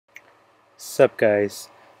Sup guys,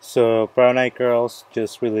 so Brown-Eyed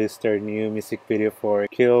just released their new music video for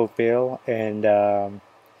Kill Bill, and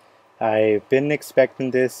I've been expecting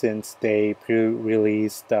this since they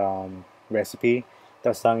pre-released Recipe.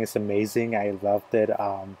 The song is amazing, I loved it.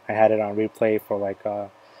 I had it on replay for like a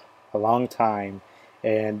long time,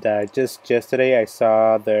 and just yesterday I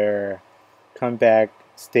saw their comeback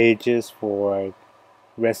stages for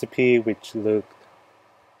Recipe, which looked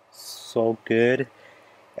so good,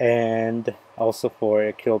 and also for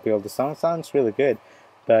Kill Bill. The song sounds really good,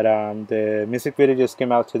 but the music video just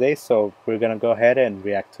came out today, so we're gonna go ahead and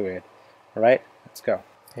react to it. Alright, let's go.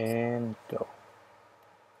 And go.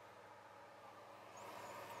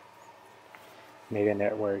 Mega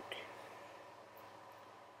Network.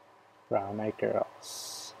 Brown-Eyed.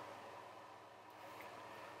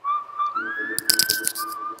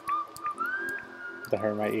 That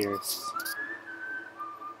hurt my ears.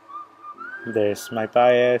 There's my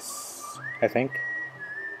bias, I think.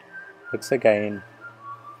 Looks like in.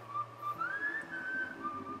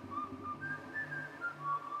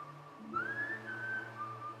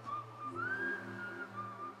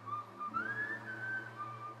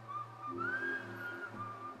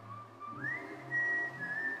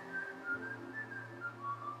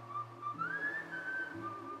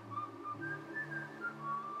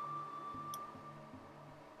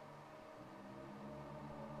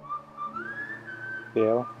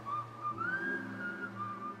 Bill.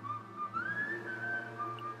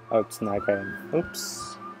 Oh, it's not going.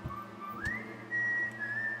 Oops.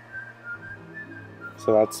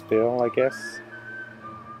 So that's Bill, I guess.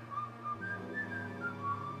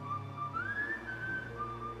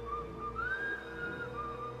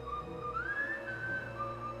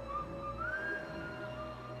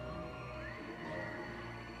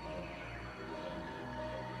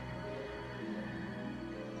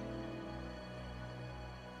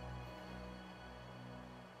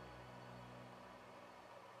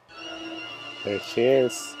 There she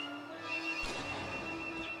is.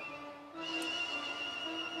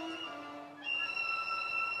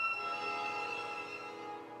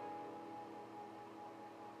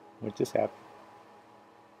 What just happened?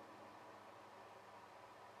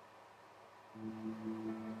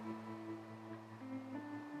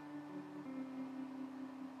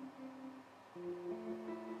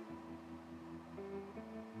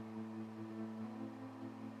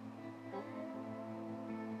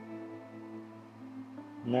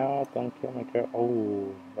 No, don't kill my girl.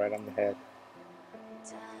 Oh, right on the head.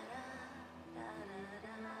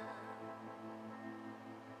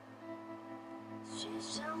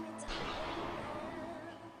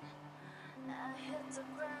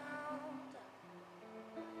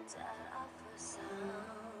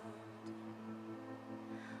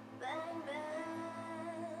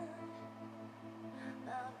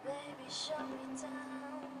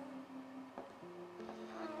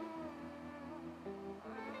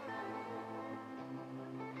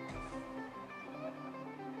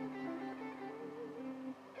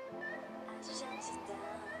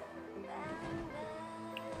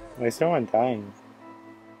 Why is someone dying?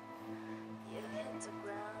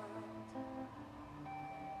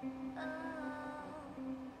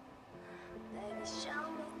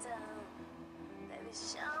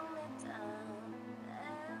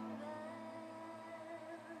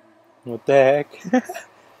 What the heck?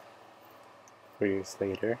 4 years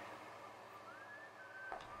later.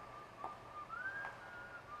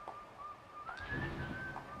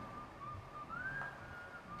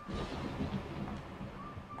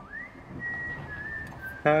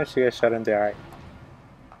 Oh, she got shot in the eye.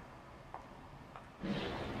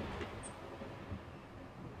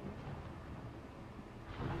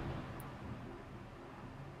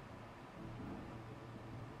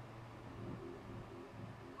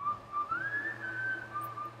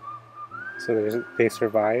 So they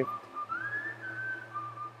survived.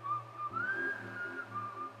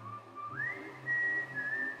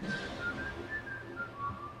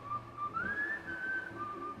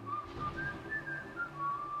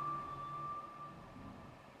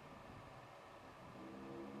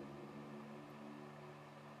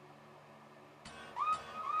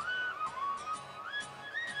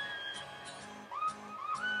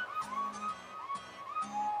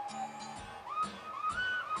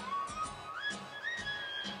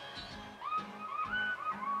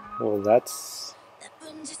 Well, that's...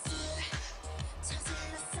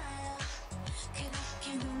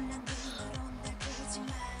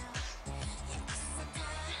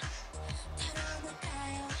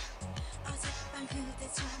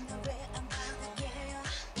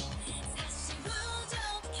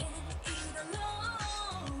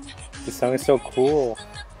 The song is so cool.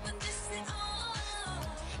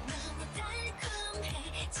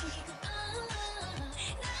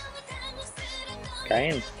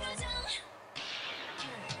 Kain.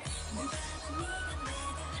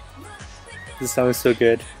 This song is so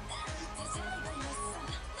good.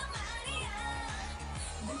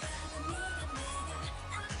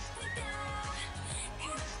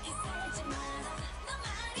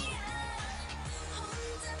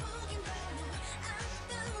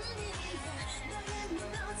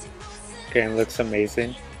 Kain looks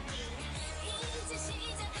amazing.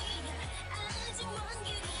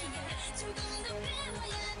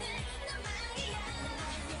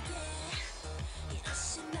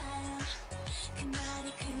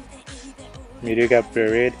 Meteor got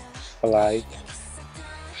buried alive.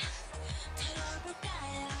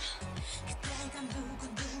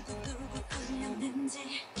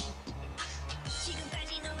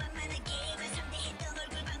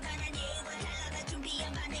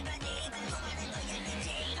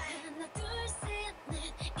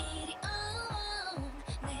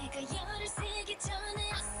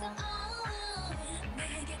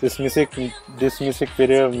 This music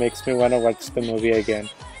video makes me want to watch the movie again.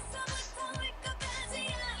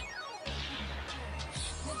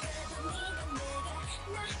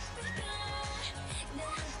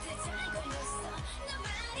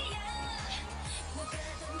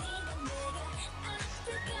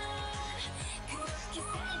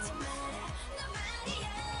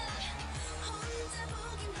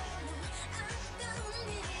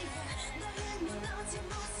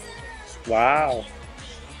 Wow.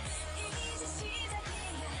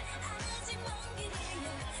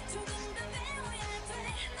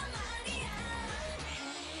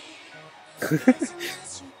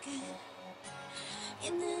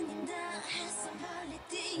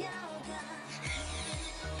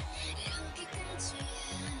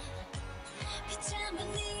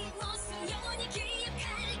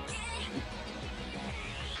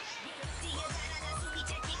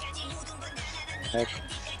 Heck.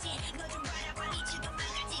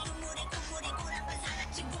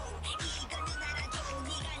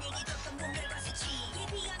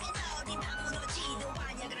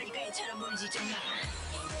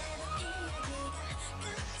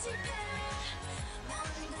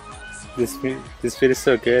 This video is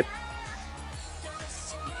so good.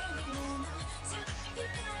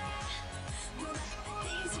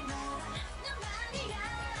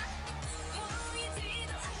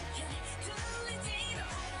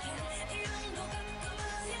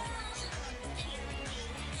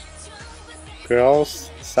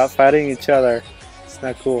 Girls, stop fighting each other. It's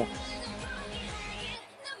not cool.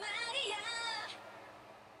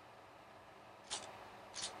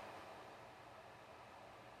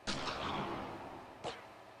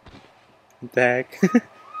 What the heck?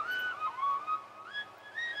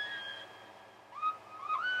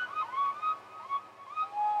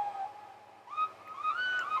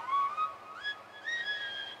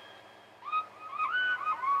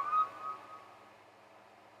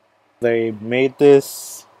 They made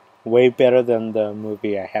this way better than the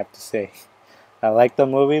movie, I have to say. I like the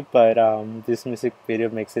movie, but this music video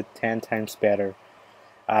makes it 10 times better.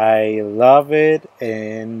 I love it,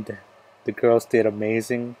 and the girls did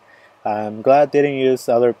amazing. I'm glad they didn't use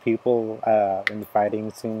other people in the fighting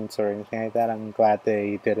scenes or anything like that. I'm glad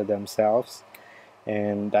they did it themselves.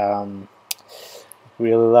 And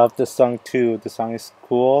really love the song too. The song is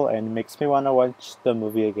cool and makes me want to watch the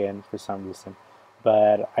movie again for some reason.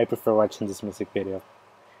 But I prefer watching this music video.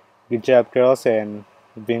 Good job, girls, and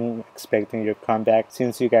been expecting your comeback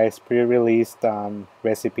since you guys pre-released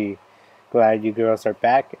Recipe. Glad you girls are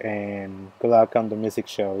back, and good luck on the music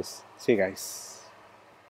shows. See you guys.